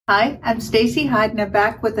Hi, I'm Stacey Hyde, and I'm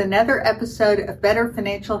back with another episode of Better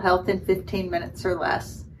Financial Health in 15 Minutes or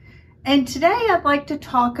Less. And today I'd like to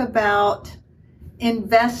talk about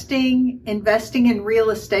investing in real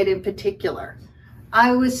estate in particular.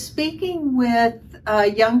 I was speaking with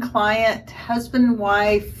a young client, husband and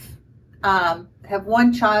wife, have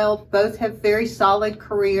one child, both have very solid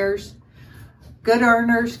careers, good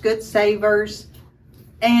earners, good savers,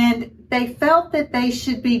 and they felt that they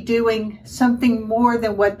should be doing something more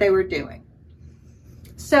than what they were doing.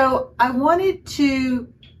 So I wanted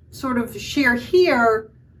to sort of share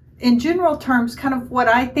here in general terms kind of what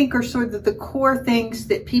I think are sort of the core things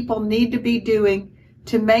that people need to be doing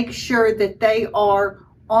to make sure that they are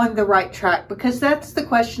on the right track, because that's the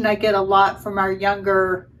question I get a lot from our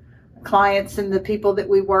younger clients and the people that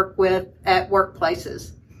we work with at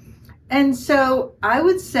workplaces. And so I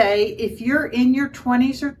would say if you're in your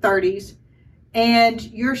 20s or 30s and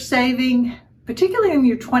you're saving, particularly in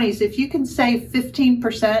your 20s, if you can save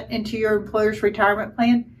 15% into your employer's retirement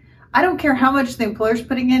plan, I don't care how much the employer's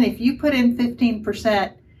putting in, if you put in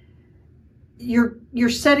 15%, you're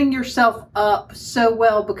setting yourself up so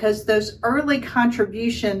well, because those early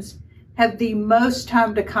contributions have the most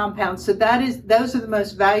time to compound. So those are the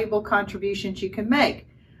most valuable contributions you can make.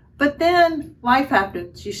 But then life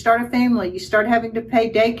happens. You start a family. You start having to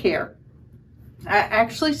pay daycare. I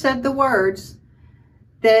actually said the words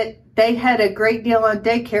that they had a great deal on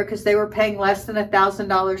daycare because they were paying less than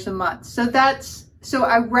 $1,000 a month. So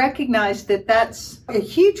I recognize that that's a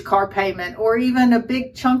huge car payment or even a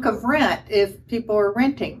big chunk of rent if people are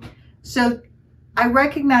renting. So I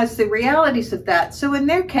recognize the realities of that. So in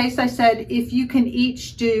their case, I said, if you can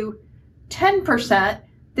each do 10%,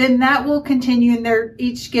 then that will continue, and they're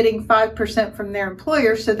each getting 5% from their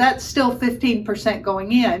employer. So that's still 15%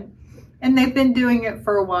 going in. And they've been doing it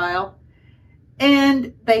for a while.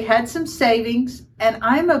 And they had some savings. And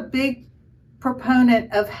I'm a big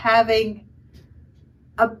proponent of having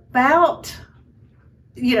about,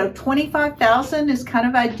 $25,000 is kind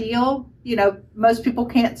of ideal. Most people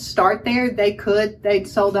can't start there. They'd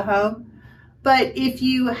sold a home. But if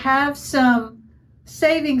you have some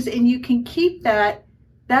savings and you can keep that,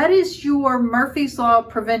 that is your Murphy's Law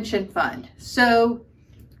prevention fund. So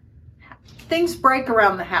things break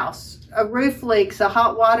around the house. A roof leaks, a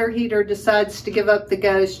hot water heater decides to give up the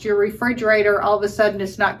ghost, your refrigerator all of a sudden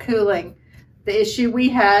is not cooling. The issue we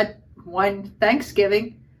had one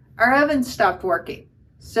Thanksgiving, our oven stopped working.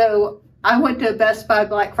 So I went to a Best Buy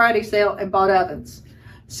Black Friday sale and bought ovens.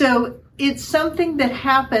 So it's something that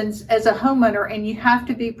happens as a homeowner, and you have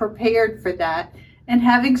to be prepared for that. And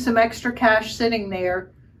having some extra cash sitting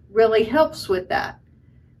there really helps with that.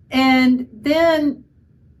 And then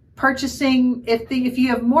purchasing, if you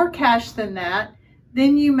have more cash than that,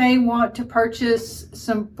 then you may want to purchase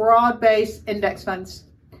some broad-based index funds.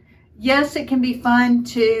 Yes, it can be fun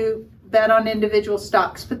to bet on individual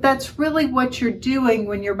stocks, but that's really what you're doing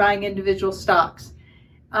when you're buying individual stocks.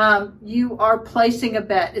 You are placing a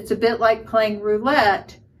bet. It's a bit like playing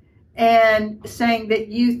roulette and saying that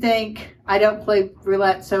you think, I don't play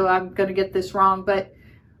roulette, so I'm going to get this wrong, but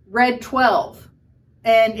red 12.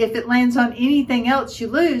 And if it lands on anything else, you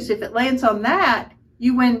lose. If it lands on that,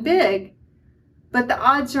 you win big, but the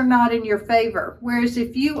odds are not in your favor. Whereas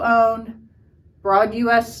if you own broad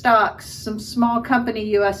U.S. stocks, some small company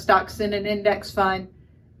U.S. stocks in an index fund,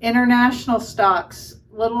 international stocks,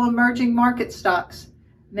 little emerging market stocks,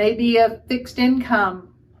 maybe a fixed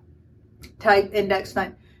income type index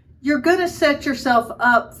fund, you're going to set yourself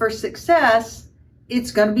up for success.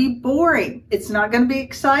 It's going to be boring. It's not going to be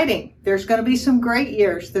exciting. There's going to be some great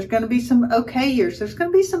years. There's going to be some okay years. There's going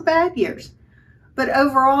to be some bad years. But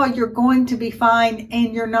overall, you're going to be fine,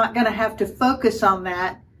 and you're not going to have to focus on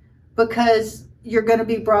that because you're going to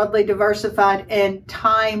be broadly diversified, and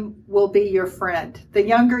time will be your friend. The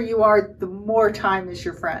younger you are, the more time is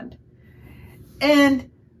your friend. And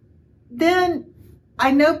then I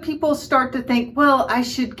know people start to think, well, I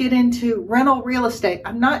should get into rental real estate.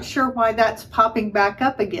 I'm not sure why that's popping back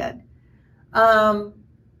up again.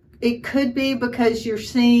 It could be because you're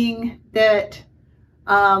seeing that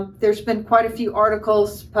there's been quite a few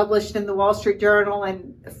articles published in the Wall Street Journal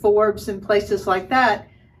and Forbes and places like that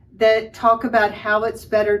talk about how it's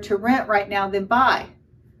better to rent right now than buy.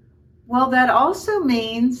 Well, that also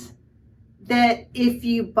means that if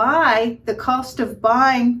you buy, the cost of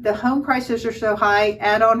buying, the home prices are so high,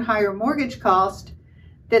 add on higher mortgage cost,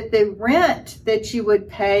 that the rent that you would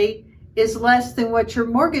pay is less than what your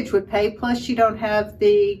mortgage would pay, plus you don't have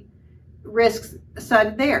the risks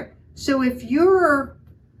side there. So if you're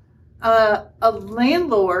a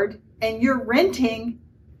landlord and you're renting,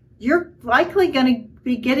 you're likely going to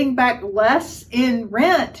be getting back less in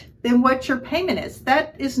rent than what your payment is.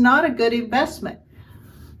 That is not a good investment.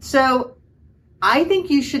 So I think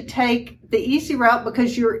you should take the easy route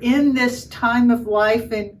because you're in this time of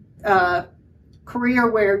life and career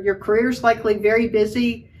where your career is likely very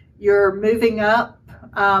busy. You're moving up,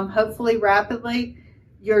 hopefully rapidly.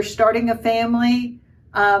 You're starting a family.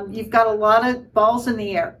 You've got a lot of balls in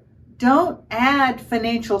the air. Don't add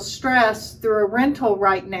financial stress through a rental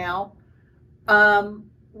right now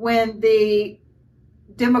when the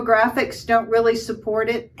demographics don't really support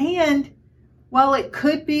it. And while it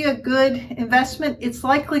could be a good investment, it's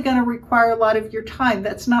likely going to require a lot of your time.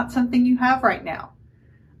 That's not something you have right now.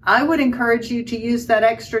 I would encourage you to use that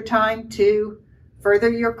extra time to further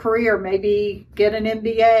your career, maybe get an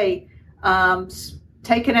MBA,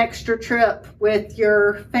 take an extra trip with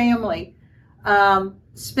your family,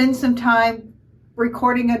 spend some time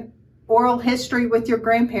recording an oral history with your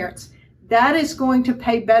grandparents. That is going to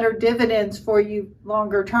pay better dividends for you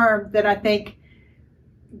longer term than I think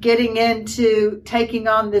getting into taking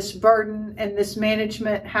on this burden and this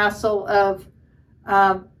management hassle of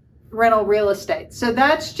rental real estate. So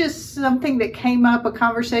that's just something that came up, a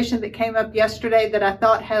conversation that came up yesterday that I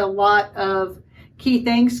thought had a lot of key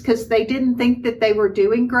things because they didn't think that they were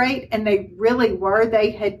doing great, and they really were.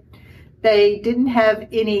 They didn't have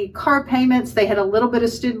any car payments. They had a little bit of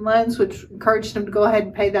student loans, which encouraged them to go ahead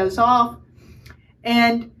and pay those off.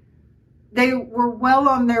 And they were well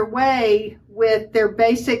on their way with their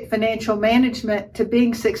basic financial management to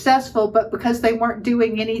being successful, but because they weren't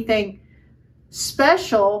doing anything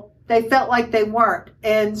special, they felt like they weren't.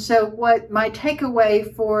 And so what my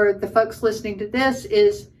takeaway for the folks listening to this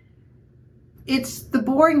is it's the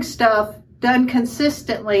boring stuff done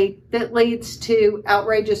consistently that leads to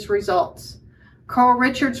outrageous results. Carl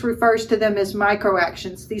Richards refers to them as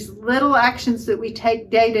microactions. These little actions that we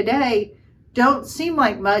take day to day don't seem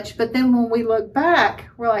like much, but then when we look back,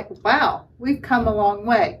 we're like, wow, we've come a long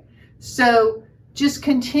way. So just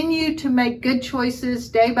continue to make good choices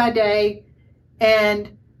day by day,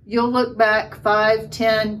 and you'll look back 5,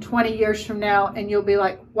 10, 20 years from now, and you'll be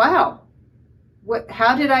like, wow,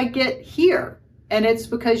 how did I get here? And it's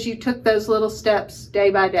because you took those little steps day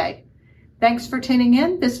by day. Thanks for tuning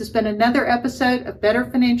in. This has been another episode of Better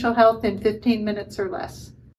Financial Health in 15 minutes or less.